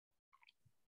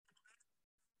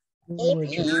Ooh, I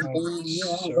Hey, just man, got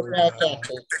welcome back,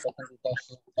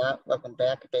 soda. welcome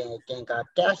back again. Again, got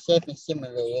gassation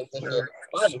simulator. This is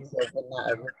body Soda. flow, but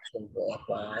not a root flow.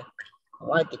 FYI, I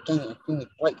like the game is doing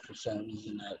bright for some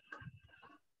reason. Like,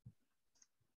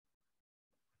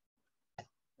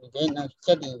 there's no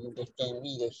settings in this game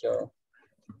either, so.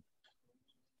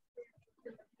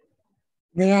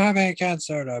 We don't have any canned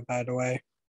soda, by the way.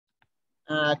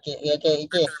 Okay, it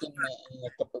gets in a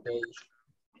couple days.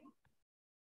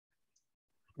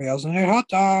 We also need hot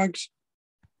dogs.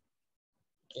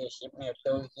 Okay, shipment of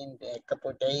those in a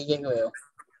couple days as well.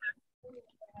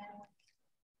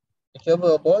 It's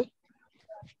over, boy.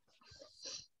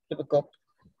 Typical.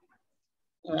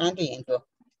 Andy, intro.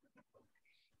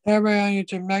 Hey, everybody on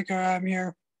YouTube, Mecca, I'm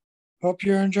here. Hope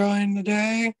you're enjoying the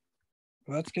day.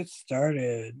 Let's get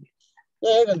started.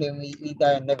 Yeah, we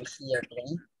got another sea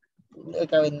airplane.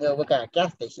 Look, I know we got a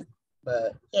gas station.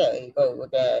 But yeah, you go with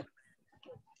that.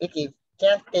 It's a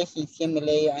gas station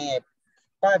simulator and a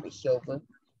private chauffeur.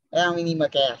 I don't really need my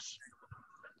gas.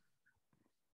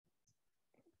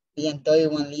 Being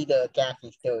 31 liter of gas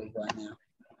in storage right now.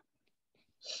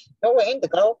 So we're in the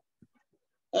car.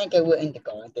 And we're in the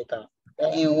car. In the car.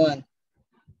 That ain't one.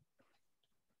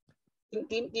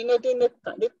 You know, this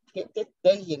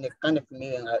station is kind of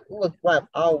familiar. Like, we would drive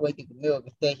all the way to the middle of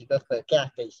the station, go for a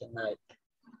gas station. Like,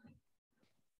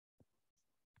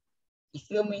 you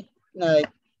feel me?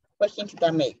 Like, what sense does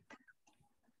that make?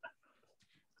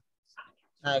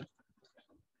 Like,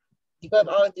 you go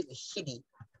all to the city,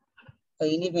 or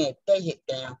you live in a desert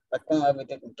town, like going over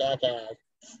to the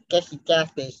gas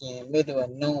station in the middle of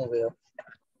nowhere.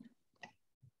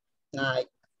 Like,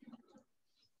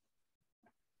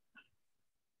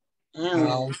 I don't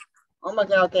know. Oh my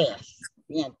God, gas.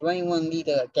 Yeah, 21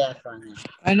 liter of gas right now.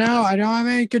 I know, I don't have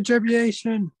any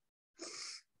contribution.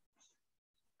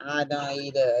 I don't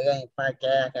either. I don't buy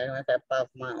gas. I don't have to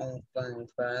my own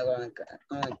funds, but I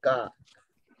only got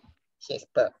 $6.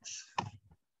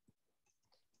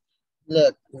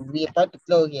 Look, we about to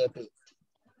close here, but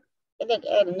it ain't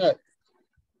adding up.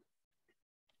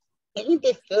 Isn't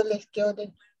this fearless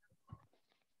children?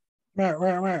 Where?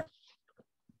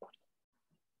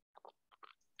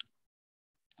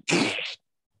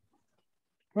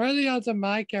 Where are the odds of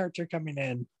my character coming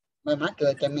in? Well, my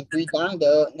girl came in 3 times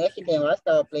though. Next time I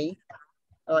start playing.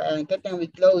 Alright, and good thing we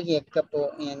close here a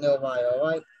couple in a little while,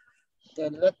 alright? So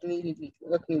luckily we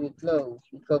close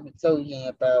because we close in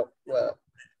about what,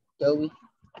 Joey?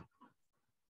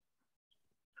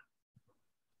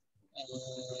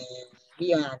 And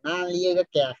we are 9 years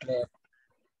of gas left.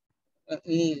 I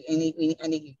need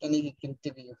to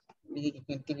contribute. We need to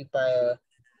contribute by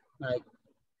like,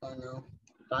 I don't know,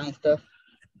 buying stuff.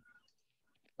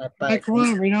 Like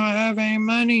what? We don't have any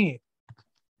money.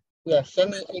 Yeah,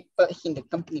 $78 in the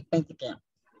company bank account.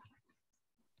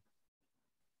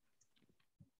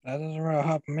 That doesn't really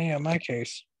help me in my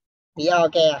case. We all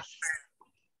gas.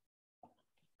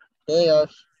 There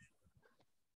goes.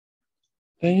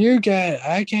 Then you get it.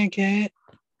 I can't get it.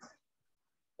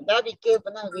 That'd be good,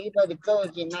 but now we about to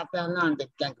close it not that long. The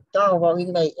dog, we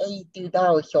made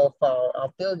 $82 so far.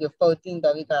 Our bill is 14,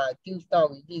 but we got a 2-star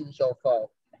review so far.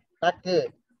 That's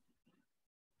good.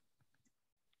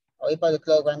 Oh, we about to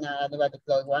close right now. We about to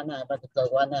close right now. About to close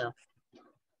right now.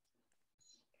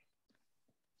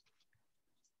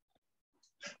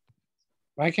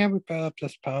 Why can't we fill up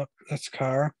this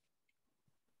car?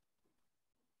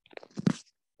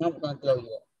 No, we're gonna close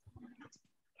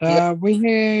it. We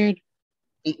need.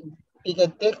 Because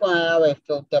this one I already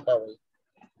filled up already.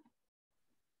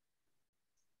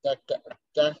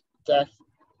 Just.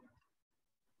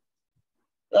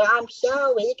 Well, I'm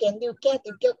sorry, you can do get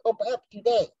to just open up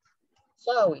today.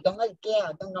 Sorry, don't let it get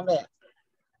out. Don't come back.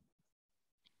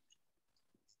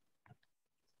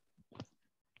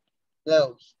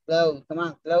 Close. Come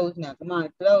on, close now. Come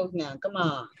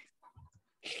on.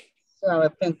 So I will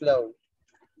pin close.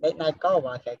 Late night call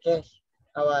wash, I guess.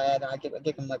 All right, I'll give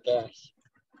them more gas.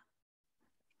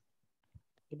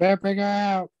 You better figure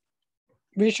out.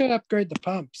 We should upgrade the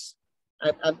pumps.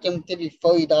 I'm going to give you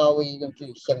 $40. You're going to give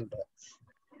you $7.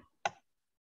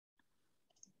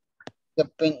 The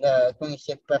print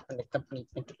 26 bucks from the company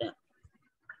print account.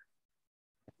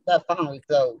 That's fine, we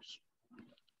close.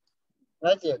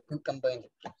 Right there, cucumber in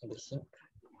the sink.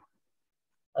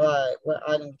 Alright, what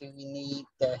item do we need?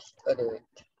 That's other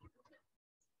it.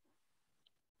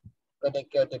 But they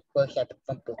go to push at the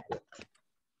pump real quick.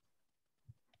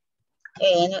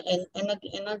 Hey, and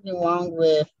nothing wrong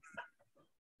with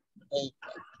a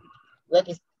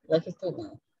register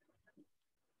now.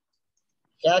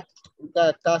 Yeah, we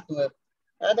got a customer.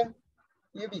 Adam,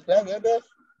 you be glad you're this?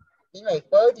 You make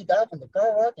 $40 from the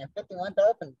car wash and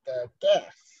 $51 from the gas.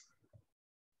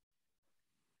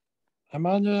 I'm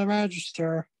under the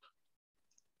register.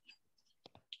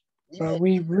 But make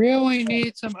we really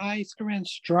need some ice cream and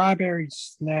strawberry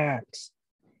snacks.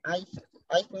 ice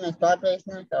cream and strawberry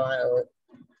snacks. Oh,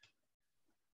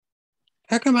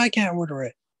 How come I can't order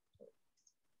it?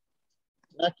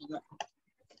 I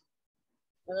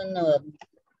don't know.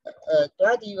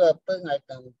 Try to put like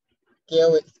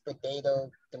carrots,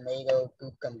 potato, tomato,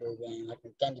 cucumber, and like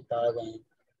candy bar and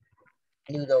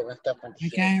noodle and stuff on the You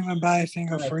shelf. can't even buy a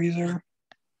single freezer.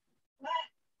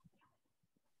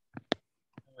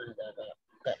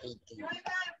 Got 18.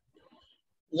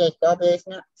 You got strawberry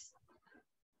snacks?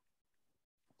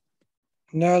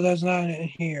 No, there's not in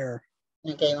here.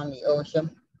 Okay, let me ocean.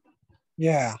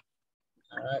 Yeah.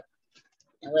 All right.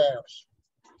 And what else?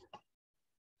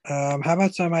 How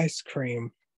about some ice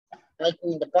cream? Ice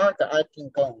cream in the box or ice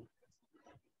cream cone?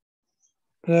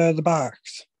 The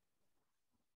box.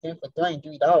 Then for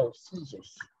 $23.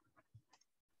 Jesus.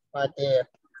 Right there.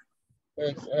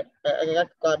 I got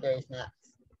strawberry snacks.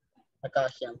 I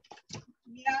got some.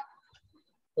 Yeah.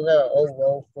 We got an old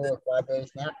roll full of strawberry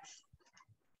snacks.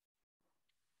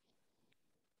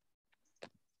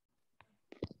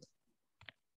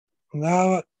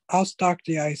 Now I'll stock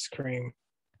the ice cream.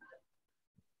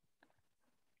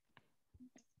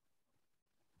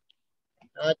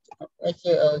 Let's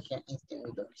your ocean instant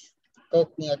noodles.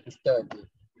 Coke me at the store, dude.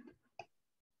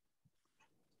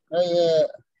 Oh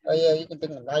yeah, you can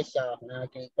take the lights off now. I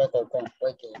can go and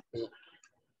break it.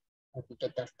 If you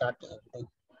get that stock and everything.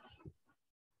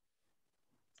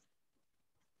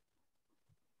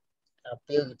 I'll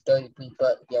bill you $33. You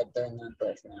got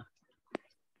 $39 now.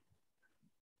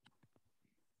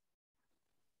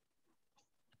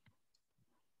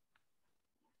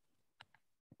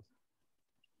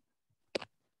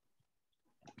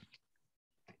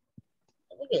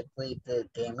 I think it's a pretty good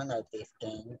game. I like this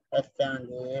game. I found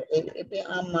it been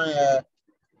on my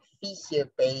feature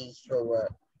page for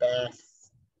what, past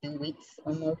 2 weeks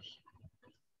almost.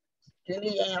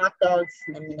 Julie and hot dogs,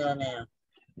 let me know now.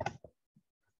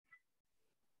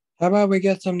 How about we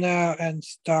get some now and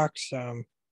stock some?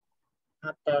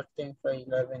 Hot dog thing for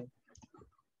 11.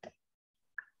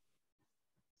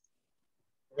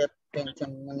 Yep, spend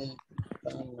some money.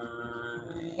 Come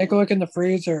on. Take a look in the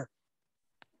freezer.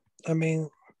 I mean,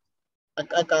 I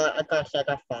got 5. I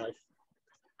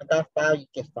got 5, you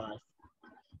get 5.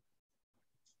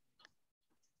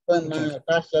 But man, if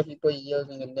I said people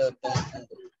using a little thing,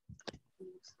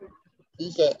 he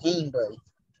said anybody.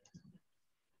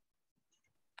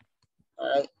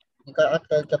 Alright, you got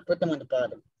to put them on the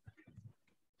bottom.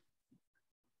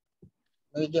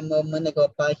 We get more money, go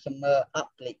buy some hot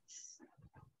plates.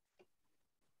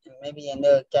 And maybe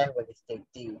another category stick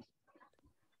too.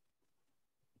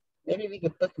 Maybe we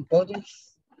could put some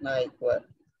produce, like what?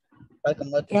 Like a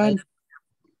multi.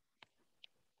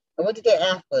 What did they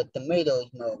ask for?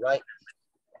 Tomatoes more, right?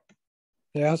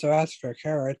 They also asked for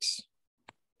carrots.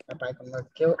 I buy some more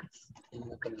carrots and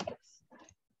more tomatoes.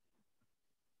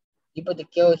 You put the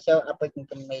carrots out, I put some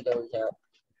tomatoes out.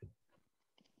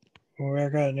 We're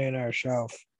gonna need our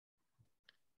shelf.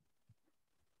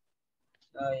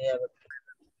 Oh yeah, but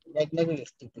like maybe it's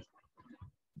stupid.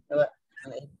 You know what?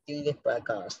 I'm doing this by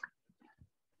car.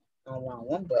 I don't want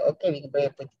one, but okay, we can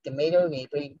put the tomato, we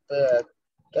can put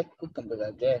get cucumber,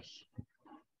 I guess.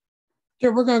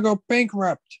 Dude, we're gonna go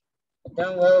bankrupt.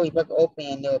 Don't worry, we can open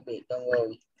a little bit, don't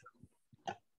worry.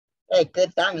 Hey,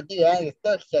 good timing, dude. I ain't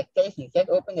stuck station. Just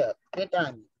open up. Good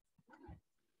timing.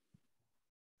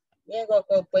 You ain't gonna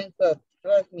go bankrupt.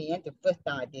 Trust me, that's the first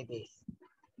time I did this.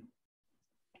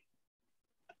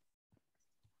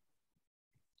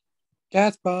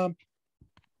 Gas pump.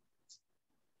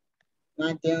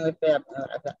 Not dealing with that.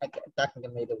 I got talking to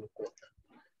me real quick.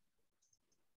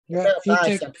 Yeah,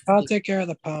 I'll take care of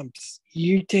the pumps.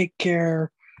 You take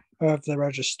care of the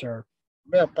register.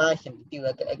 Real passion to do.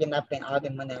 I cannot spend all the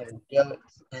money on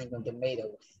carrots and on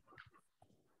tomatoes.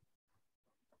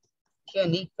 You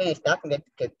need to finish talking to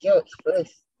the carrots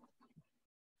first.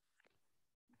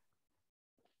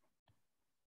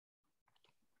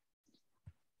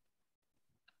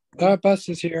 Bus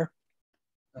is here.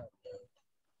 Okay.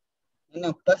 You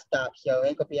know, bus stop, so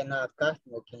ain't gonna be enough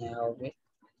customer can help it.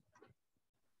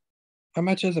 How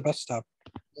much is a bus stop?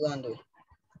 200.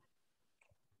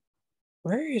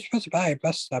 Where are you supposed to buy a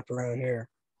bus stop around here?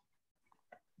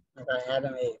 Like I had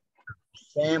them a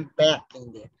Sam back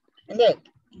in there. And look,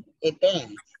 it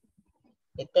danced.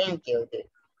 It damn killed it.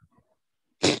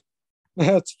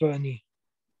 That's funny.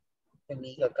 The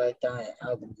Miko got down at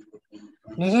Albany would be.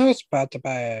 I was about to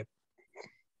buy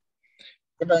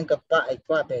Everyone can buy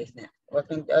strawberries now.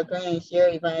 Welcome, okay, and share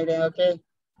if anything okay.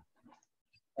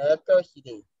 Of course you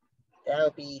do. That'll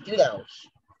be $2.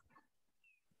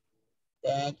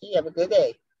 Thank you. Have a good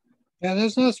day. Yeah,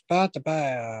 there's no spot to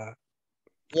buy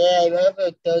Yeah,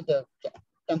 wherever the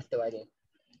dumpster right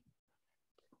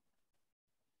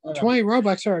there. 20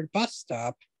 Robux for a bus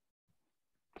stop.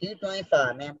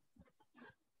 225, man.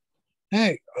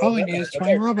 Hey, all we need is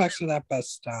 20 Robux for that bus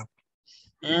stop.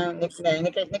 And look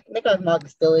at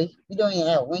Marcus story. We don't even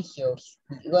have windshields.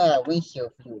 We don't have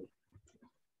windshield fuel.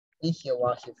 Windshield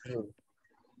washer fuel.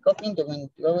 Go in the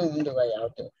window right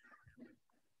out there.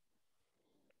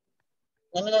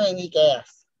 Let me know if you need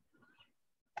gas.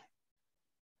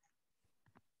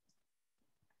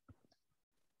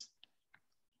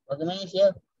 What's the main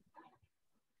here?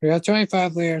 We got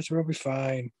 25 liters. We'll be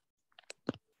fine.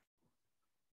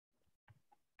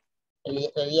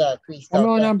 Yeah, please. I'm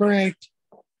on number 8.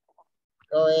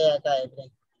 Go ahead, I got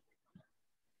everything.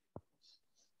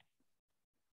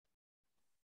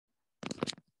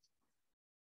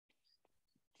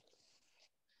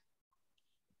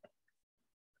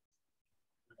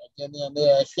 And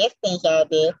there are 6 things out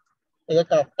there. They're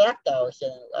called factors. So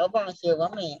I want to share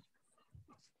 1 minute.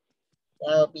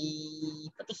 That'll be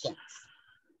 50 cents.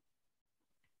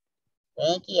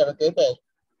 Thank you. Have a good day.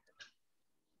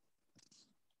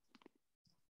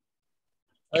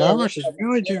 Commerce is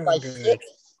really doing good.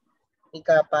 We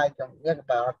got to buy some. We got to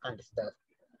buy all kinds of stuff.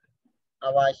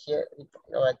 All right, share.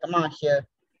 All right, come on, share.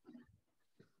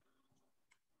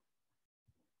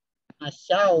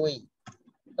 Shall we?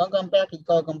 Don't come back and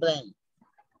go complain.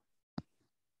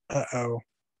 Uh-oh.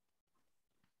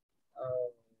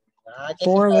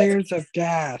 4 4 liters of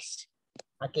gas.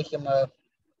 I guess I'm got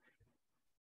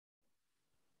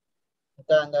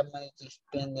enough money to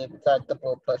spend it. We got a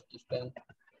couple of bucks to spend.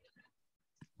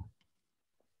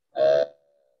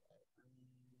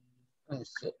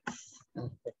 26,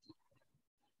 50.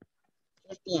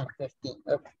 50 and 15.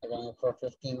 Oops, I got it for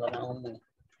 15 with my own money.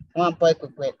 I want to break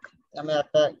quick. No matter of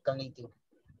fact, don't need to.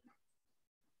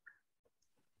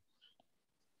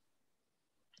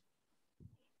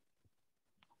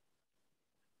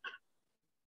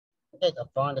 I think I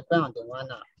found the ground, then why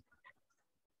not?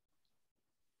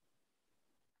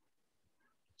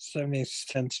 70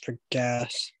 cents for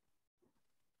gas.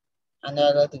 I know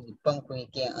I go to the bunker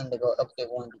again and go up there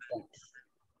one of the bunks.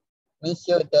 Make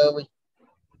sure though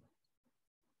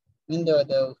window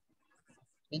though.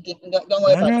 Don't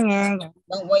worry about them.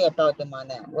 Don't worry about them on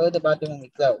now. Worry about them when we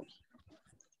close.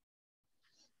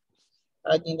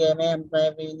 I think that man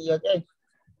maybe be okay.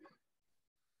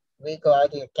 We go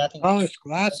out here catching. Oh, it's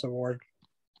glass award.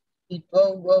 We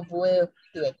go over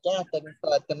to a gas station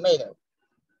for a tomato.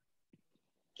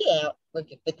 Get out.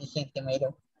 Look at 50-cent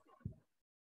tomato.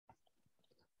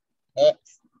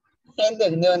 X. And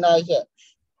look, no nice yet.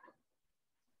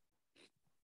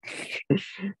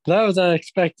 That was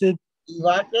unexpected. He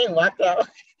walked in, walked out.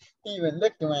 He even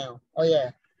looked around. Oh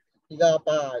yeah. You gotta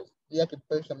buy. You have to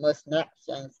put some more snacks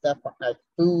and stuff like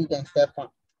food and stuff on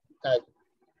like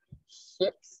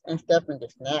chips and stuff in the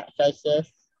snacks, I guess.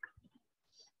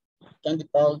 Candy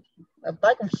balls.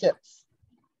 Buy some chips.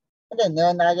 I didn't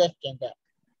know now I just came back.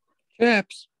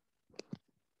 Chips.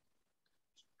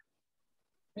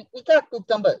 We got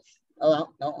cucumbers. Oh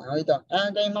no, we don't.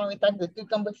 And they we got the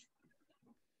cucumbers.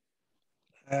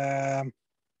 Never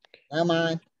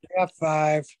mind. You got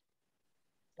 5.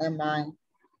 Never mind.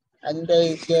 I think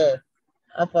they share.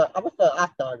 I prefer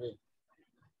hot dog.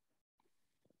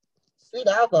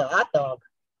 $3 for a hot dog.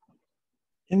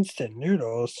 Instant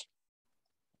noodles.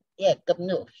 Yeah, cup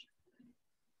noodles.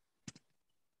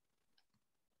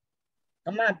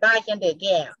 Come on, buy something,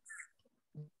 yeah.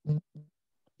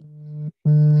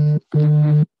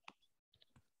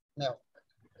 Milk.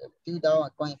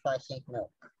 $2.25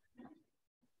 milk.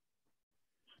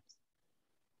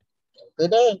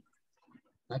 Good day.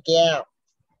 Okay, out.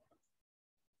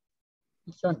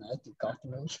 It's so nice to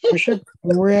customers. We should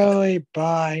really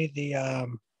buy the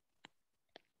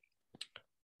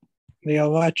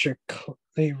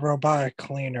robotic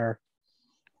cleaner.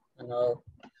 I know.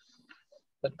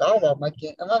 The car wash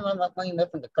making. I'm not playing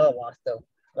that from the car wash though.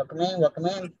 Welcome in, welcome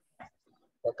in.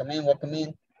 Welcome in, welcome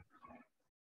in.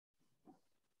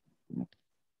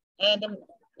 And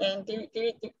do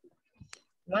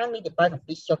remind me to buy some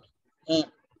fish chops. And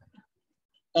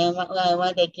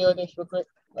why they kill this real quick?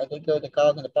 Why they kill the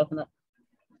cows in the parking lot?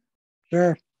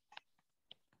 Sure.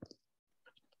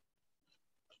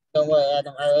 Don't worry,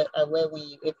 Adam. I will when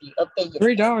you if you update your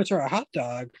 $3 for a hot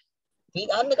dog.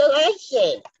 I'm the I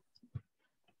said.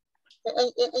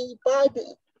 And you buy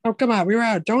the Oh come on, we were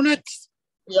out of donuts.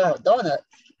 yeah, donut.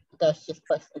 That's just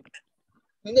question.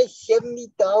 You get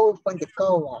 $70 from the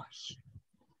car wash.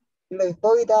 You make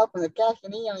 $40 from the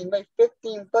gasoline, and you make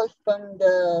 $15 from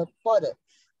the product.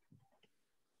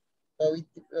 So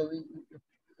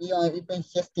we only spend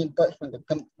 $16 from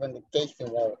the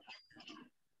station road.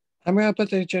 I'm gonna put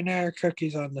the generic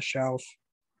cookies on the shelf.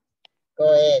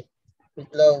 Go ahead.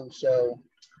 It's low, so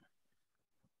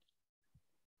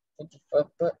 $54.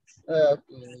 What else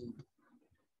do you need?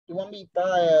 You want me to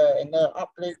buy another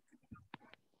outlet?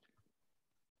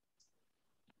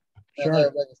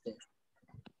 Sure. What is it?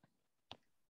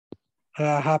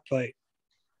 Hot plate.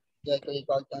 Yeah, because you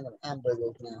got down to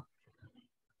hamburgers now.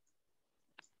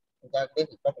 Take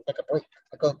a break.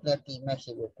 I go grab the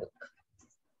message real quick.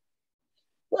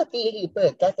 What do you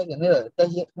put? That's like a mirror.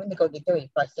 When they go to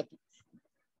 35 seconds.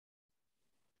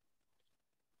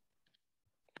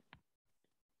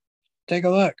 Take a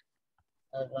look.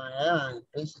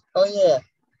 Oh yeah.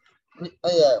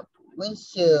 Oh yeah.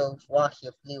 Windshield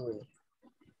washer fluid.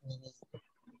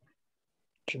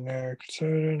 Generic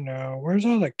soda. No. Where's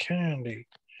all the candy?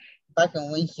 Back in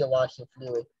windshield washer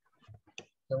fluid.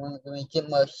 So when we get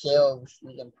more shelves,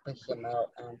 we can push them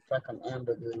out and pack them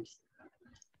hamburgers.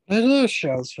 There's no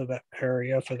shelves for that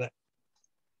area for that.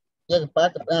 You can buy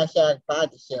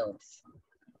the shelves.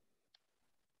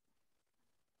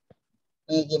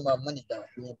 We get more money though.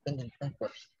 We spend them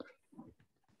first.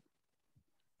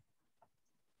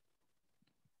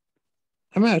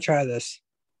 I'm gonna try this.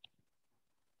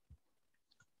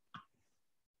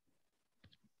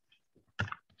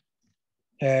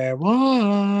 There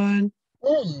one.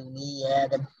 There you need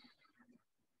Adam.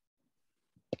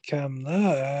 Come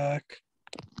look.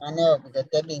 I know because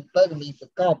they've been bugging me for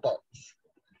car parts.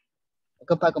 I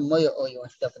go pack a motor oil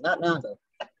and stuff. Not now though.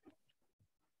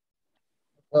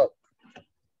 Well,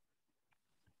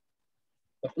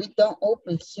 if we don't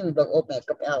open soon, we will open in a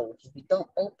couple hours. If we don't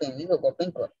open, we will go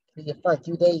bankrupt. We get fired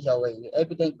 2 days already.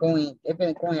 Everything going as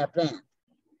planned.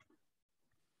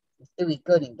 It's still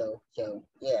recording though, so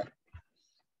yeah.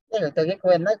 Yeah, so get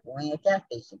going like one at a gas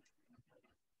station.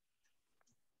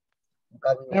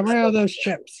 Now where are those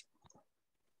chips?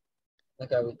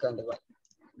 Okay, we come to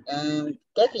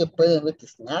guess you put it with the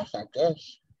snacks, I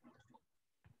guess.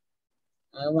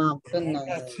 I want to put I'm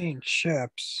not seeing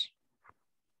chips.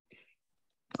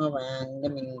 Hold on,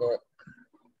 let me look.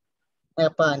 I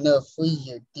probably know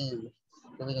freezer too.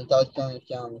 So we can start showing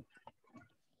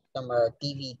some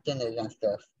TV dinners and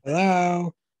stuff.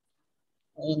 Hello?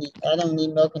 I don't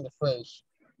need milk in the fridge.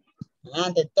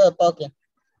 And the third poking.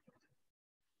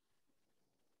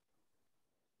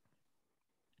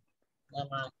 Never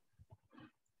mind.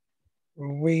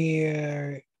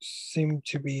 We seem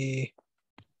to be.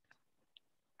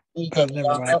 You Oh, get never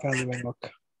mind. I found the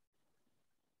milk.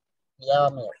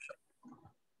 Y'all milk.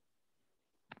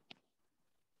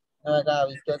 Oh my god,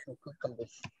 we took some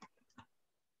cucumbers.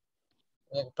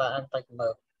 I can pack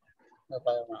milk.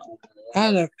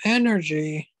 Out of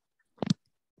energy.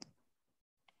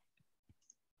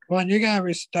 Well, you gotta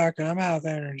restock it. I'm out of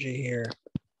energy here.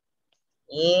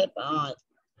 Yep, alright.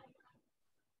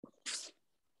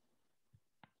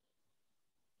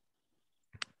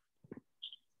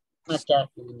 How much cash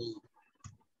do we need?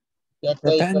 We're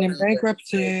pending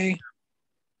bankruptcy.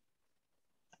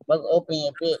 We'll open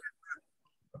a bit.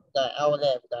 Got an hour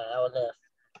left.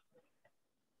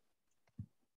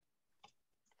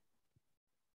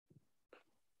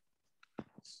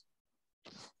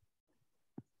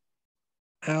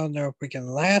 I don't know if we can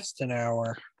last an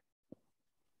hour.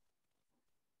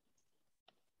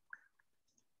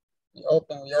 We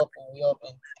open.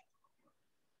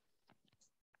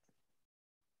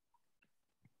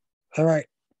 All right.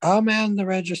 I'll man the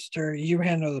register. You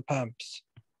handle the pumps.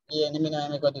 Yeah, let me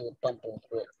go do the pump real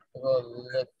quick. We'll go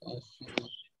look and see.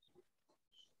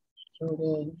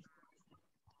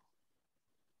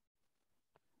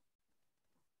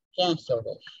 Cancel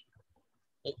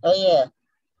this. Oh yeah.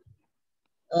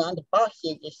 On the box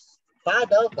here, just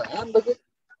 $5 for hamburger.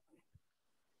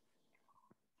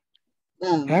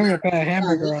 I'm gonna put a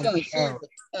hamburger on the show.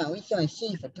 We showing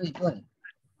C for $3.20.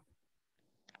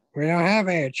 We don't have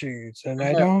any cheese, and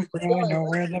I don't really know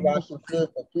where the milk. For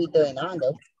 $3.39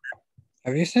 though.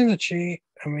 Have you seen the cheese?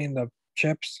 I mean the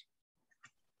chips.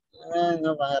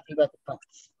 No, I have people at the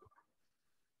pumps.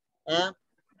 Yeah,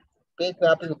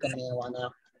 people come in one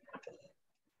now.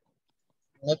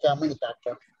 Make our money back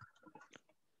though.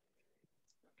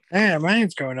 Yeah,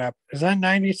 mine's going up. Is that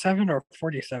 97 or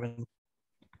 47?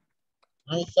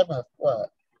 97 of what?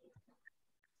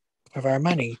 Of our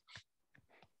money.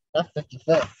 That's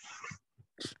 54.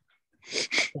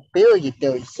 Bill you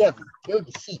 37. Bill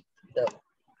you cheap though.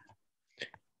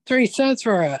 3 cents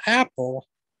for an apple.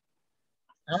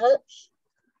 How much?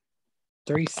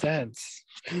 3 cents.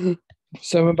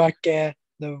 So back at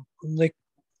the like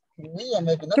We are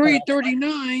making no money.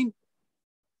 $3.39.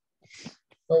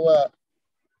 For what?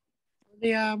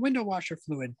 The window washer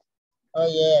fluid. Oh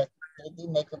yeah, they do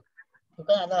make them.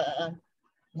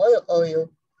 Motor oil,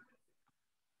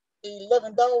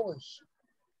 $11.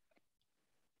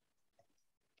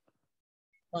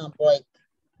 Come on, boy.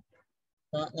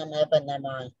 No matter, never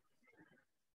mind.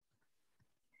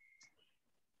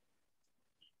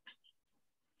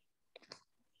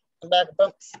 Come back,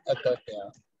 bumps. Okay, yeah.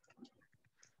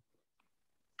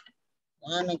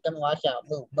 I make them wash out.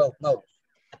 Move.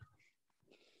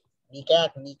 We need gas.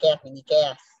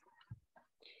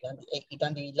 You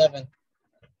done to 11.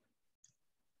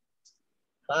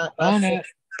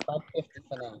 550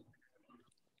 for now.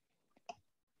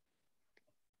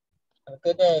 Have a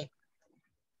good day.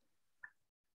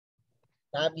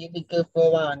 Now you be good for a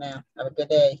while now. Have a good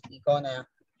day. You go now.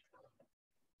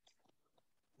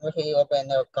 Make sure you open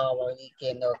another car while you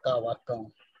get another car wash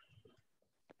going.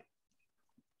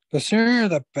 The sooner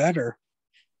the better.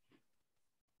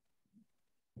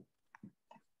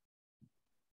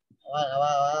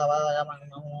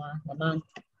 Come on.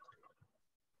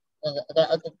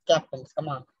 The captains, come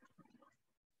on.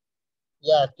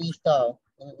 Yeah, 3-star.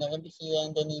 Let me see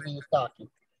and then even you talking.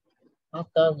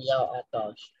 After we are at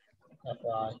Dodge. That's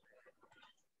why.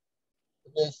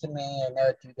 It gives me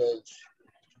another 2 days.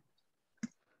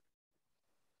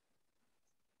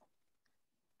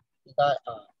 We got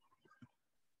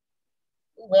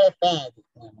where fans?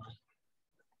 Oh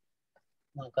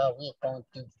my god, we're going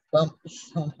to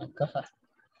bumps. Oh my god.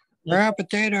 Brown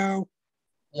potato.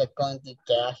 We're going to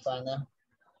gas right now.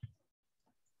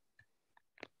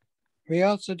 We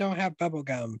also don't have bubble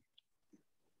gum.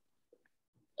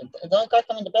 Don't got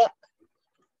some in the back.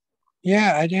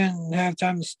 Yeah, I didn't have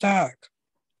time to stock.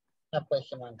 I'll put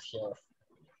some on the shelf.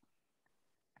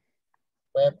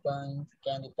 Weapons,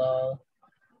 candy bar,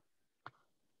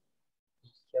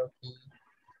 Shelby.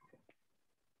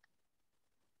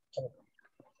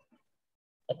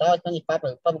 $1.25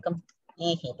 for bubblegum.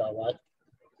 Ain't about right.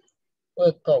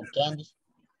 We'll go candy.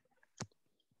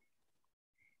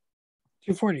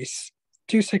 240,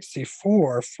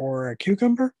 264 for a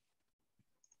cucumber.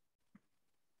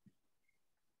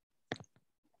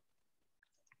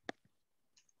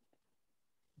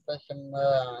 Put some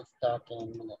stock in a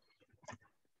minute.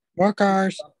 More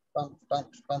cars.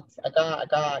 Bumps. I got.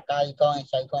 You go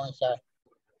inside.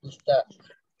 You stuck.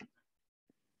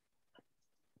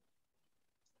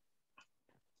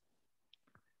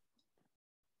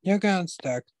 You're gone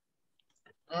stuck.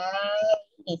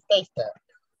 You stay stuck.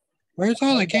 Where's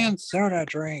all the canned soda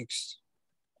drinks?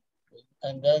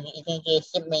 And then you can get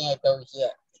shipment of those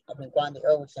yet. I've been going to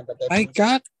ocean, but I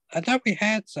thought we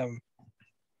had some.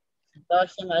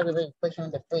 Ocean, I will push on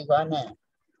the free right now.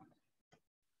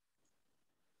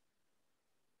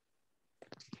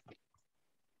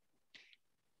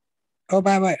 Oh,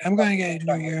 by the way, I'm going to get a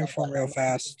new uniform real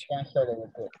fast. Can soda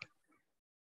real quick.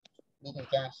 You can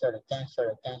can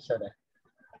soda.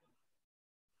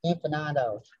 In for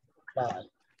 $9. Bye.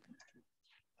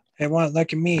 They won't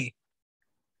look at me.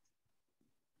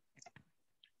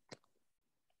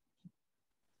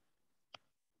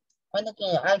 When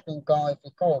again, I can go if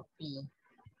it's cold.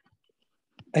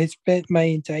 I spent my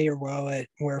entire wallet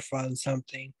worth on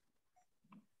something.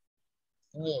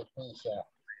 Yeah, please, yeah.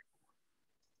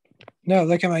 No,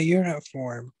 look at my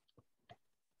uniform.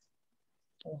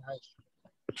 Oh, nice.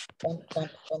 Bump.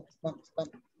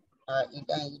 You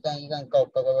done. Go.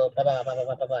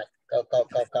 Bye.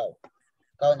 Go.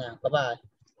 Go now. Bye.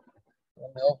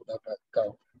 Let me open it, but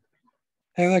go.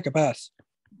 Hey, look, a bus.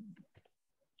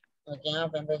 Okay, I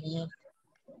remember here.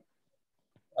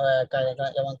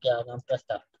 I'm pressed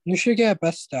up. You should get a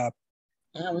bus stop.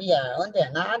 And we are under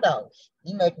 $9.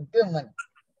 You making good money.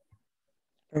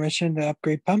 Permission to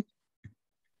upgrade pump?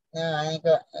 No, I ain't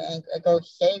go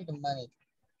save the money.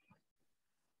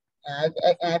 I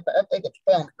upgrade the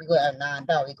pump. We go have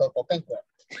 $9. We go bankrupt.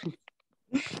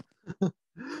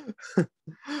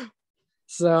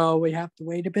 So we have to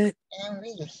wait a bit. And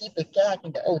we just keep it cash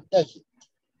in the old desert.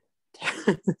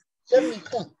 70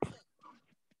 cents.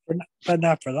 But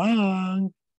not for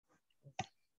long.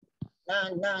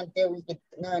 Not until we get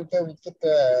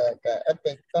the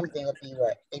update. Something will be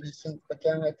what, 80 cents per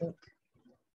gallon, I think.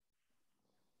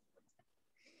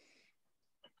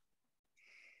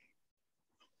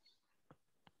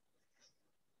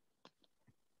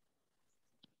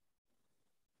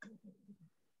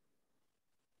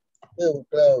 Little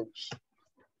blows.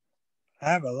 I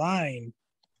have a line.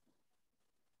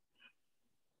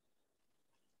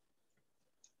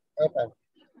 Okay.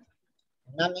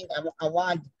 I mean, I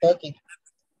want to talking.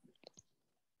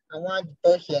 I want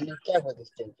to talk a new cable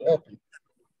this thing. Open.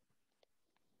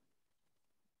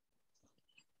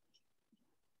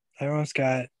 I almost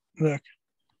got it. Look.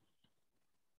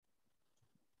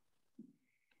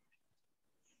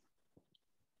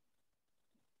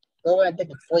 Go ahead and take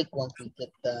a break once we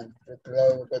get done.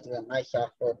 We'll go to a nice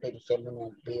shop for 37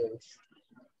 on bills.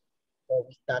 So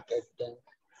we stock everything.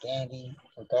 Candy,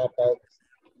 some golf balls,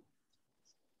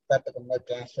 stuff like a mud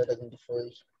can, sodas in the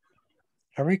fridge.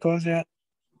 Are we closed yet?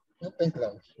 You've been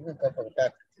close. You can go for the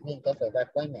back. You can go for the back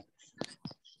appointment.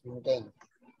 You can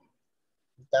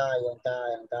die.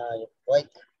 Break.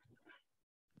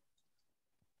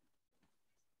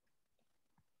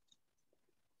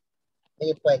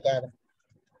 Take a break, Adam.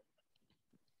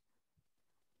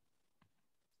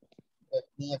 If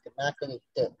me at the back of the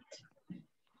dirt.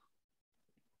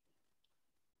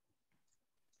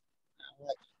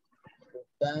 Alright. We're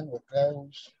done. We're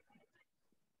closed.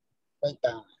 Break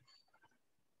down.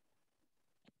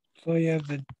 Employee of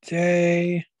the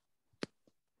day.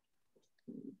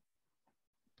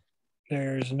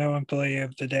 There's no employee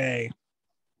of the day.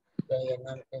 So you're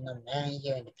number 9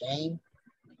 here in the game.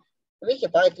 We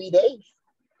should buy 3 days.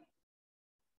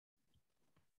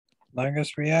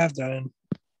 Longest we have done.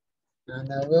 I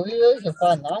know. Well, we really should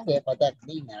find longer about that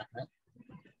lead now, right?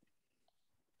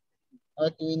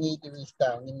 What do we need to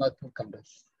restart? We need more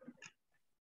cucumbers.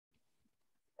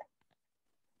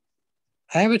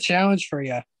 I have a challenge for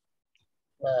you.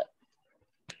 But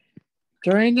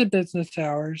During the business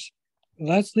hours,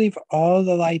 let's leave all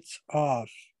the lights off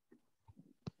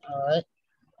all right.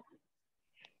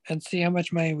 and see how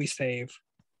much money we save.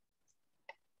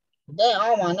 Then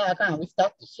I want to know I can't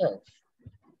restart the show.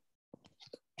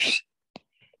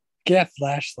 Get a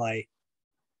flashlight.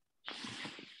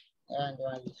 And do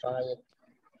I be fired?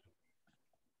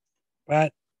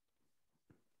 What?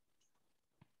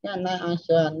 Yeah, I'm not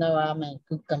unsure. I know how many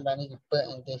cucumber I need to put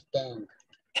in this thing.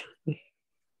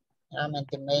 How many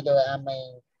tomato, how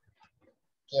many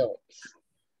carrots.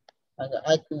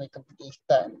 I can make complete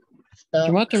stuff. Do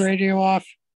you want the radio off?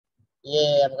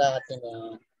 Yeah, I've got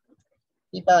it.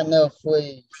 Keep out no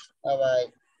fridge. All right.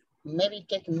 Maybe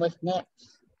taking more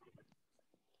snaps.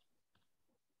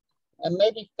 And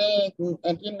maybe finish,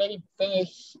 and then maybe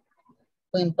finish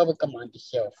putting bubblegum on the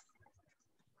shelf.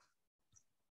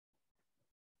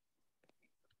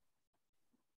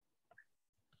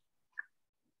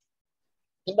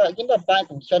 Give me buy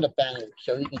some soda panels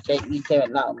so we can save a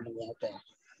lot of money out there.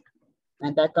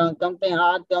 And that don't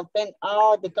spend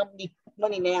all the company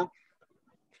money now.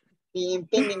 The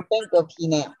impending bankruptcy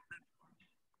now.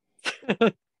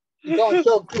 You're going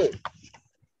so good.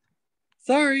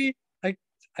 Sorry,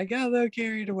 I got a little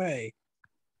carried away.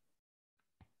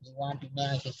 You want to be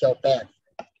managed so bad.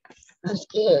 I'm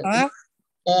scared. Huh?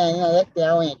 And you know, let's say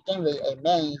I went to a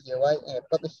manager, right? And a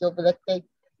public show, let's say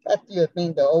that's the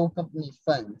thing the old company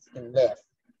funds can left.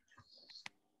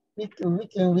 We can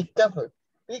recover.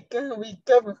 We can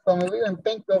recover from it. We went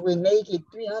bankrupt with naked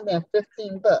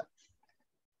 $315.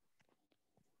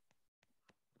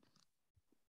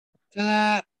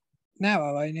 Ta-da! Now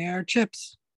all I need are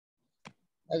chips.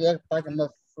 I got like a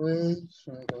more fridge.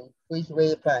 Fridge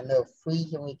way probably no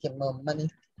fridge when we get more money.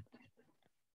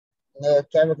 No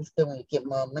capital still when you get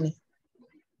more money.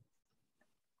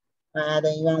 Then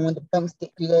you want the pump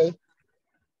stick today?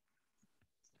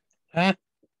 Huh?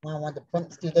 Want the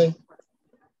pumps today?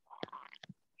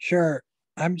 Sure.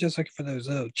 I'm just looking for those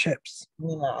little chips.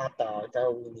 You know, I thought that's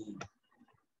all we need.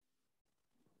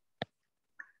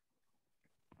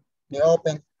 They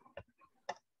open.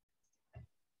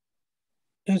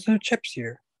 There's no chips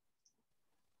here.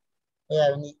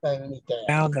 Yeah, we need that.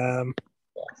 Found them.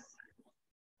 Yes.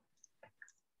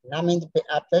 And I mean,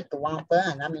 I took the one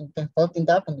fund. I mean, been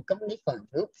 $14 from the company fund.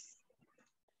 Oops.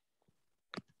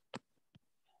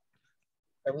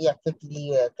 So we have 50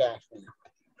 liter of cash now.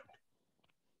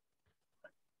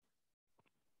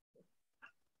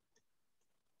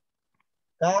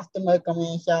 Customer come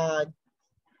inside.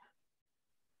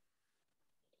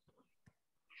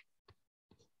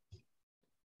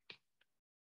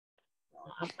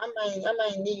 I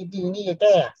might need a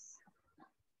gas.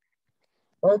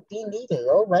 14 liters.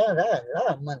 Oh man, that's a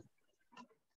lot of money.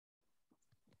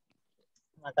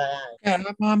 My God. Yeah,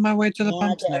 I'm on my way to the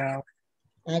pumps now.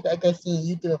 I can see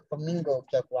you do a flamingo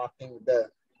just walking the.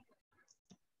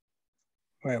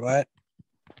 Wait, what?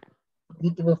 You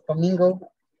do a flamingo,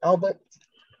 Albert?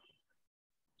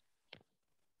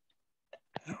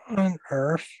 How on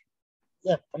earth?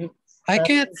 Yeah. I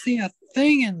can't see a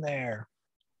thing in there.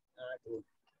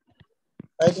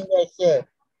 I think that's it.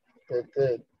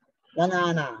 Good.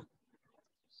 199.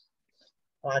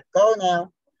 Let's go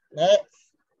now.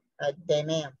 Next. Day,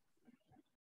 ma'am.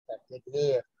 That's good to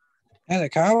hear. And the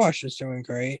car wash is doing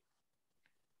great.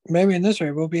 Maybe in this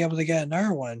way we'll be able to get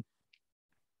another one.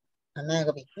 And then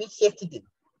gonna be 352.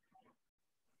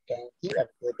 Thank you. Have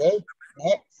a good day.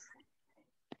 Next.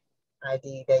 I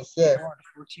do day shift.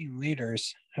 14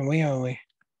 liters, and we only.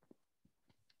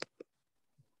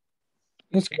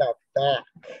 Let's go back.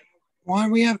 Why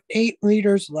we have 8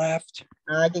 liters left?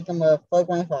 I give them a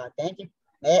 4.5. Thank you.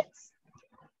 Next.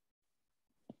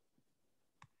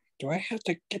 Do I have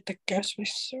to get the gas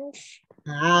myself?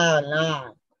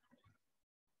 No.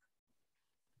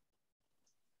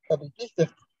 It'll be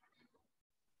 350.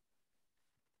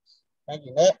 Thank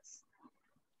you. Next.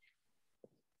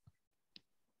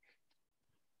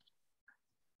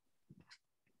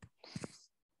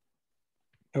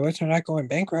 At least we're not going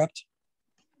bankrupt.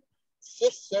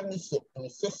 676.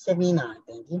 679.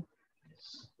 Thank you.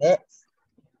 Next.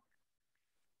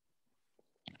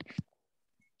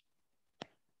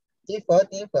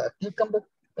 214 for a cucumber.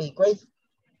 Are you crazy?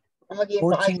 I'm gonna give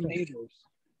 14 liters.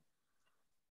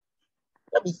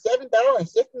 That'll be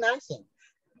 $7.69.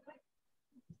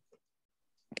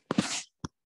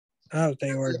 Oh,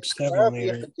 they were 7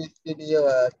 liters.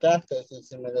 Video gas station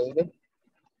simulator.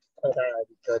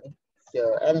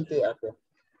 So adding to after.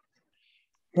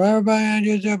 For everybody on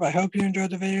YouTube, I hope you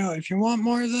enjoyed the video. If you want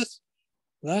more of this,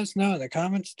 let us know in the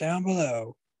comments down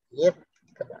below. Yep.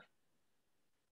 Come on.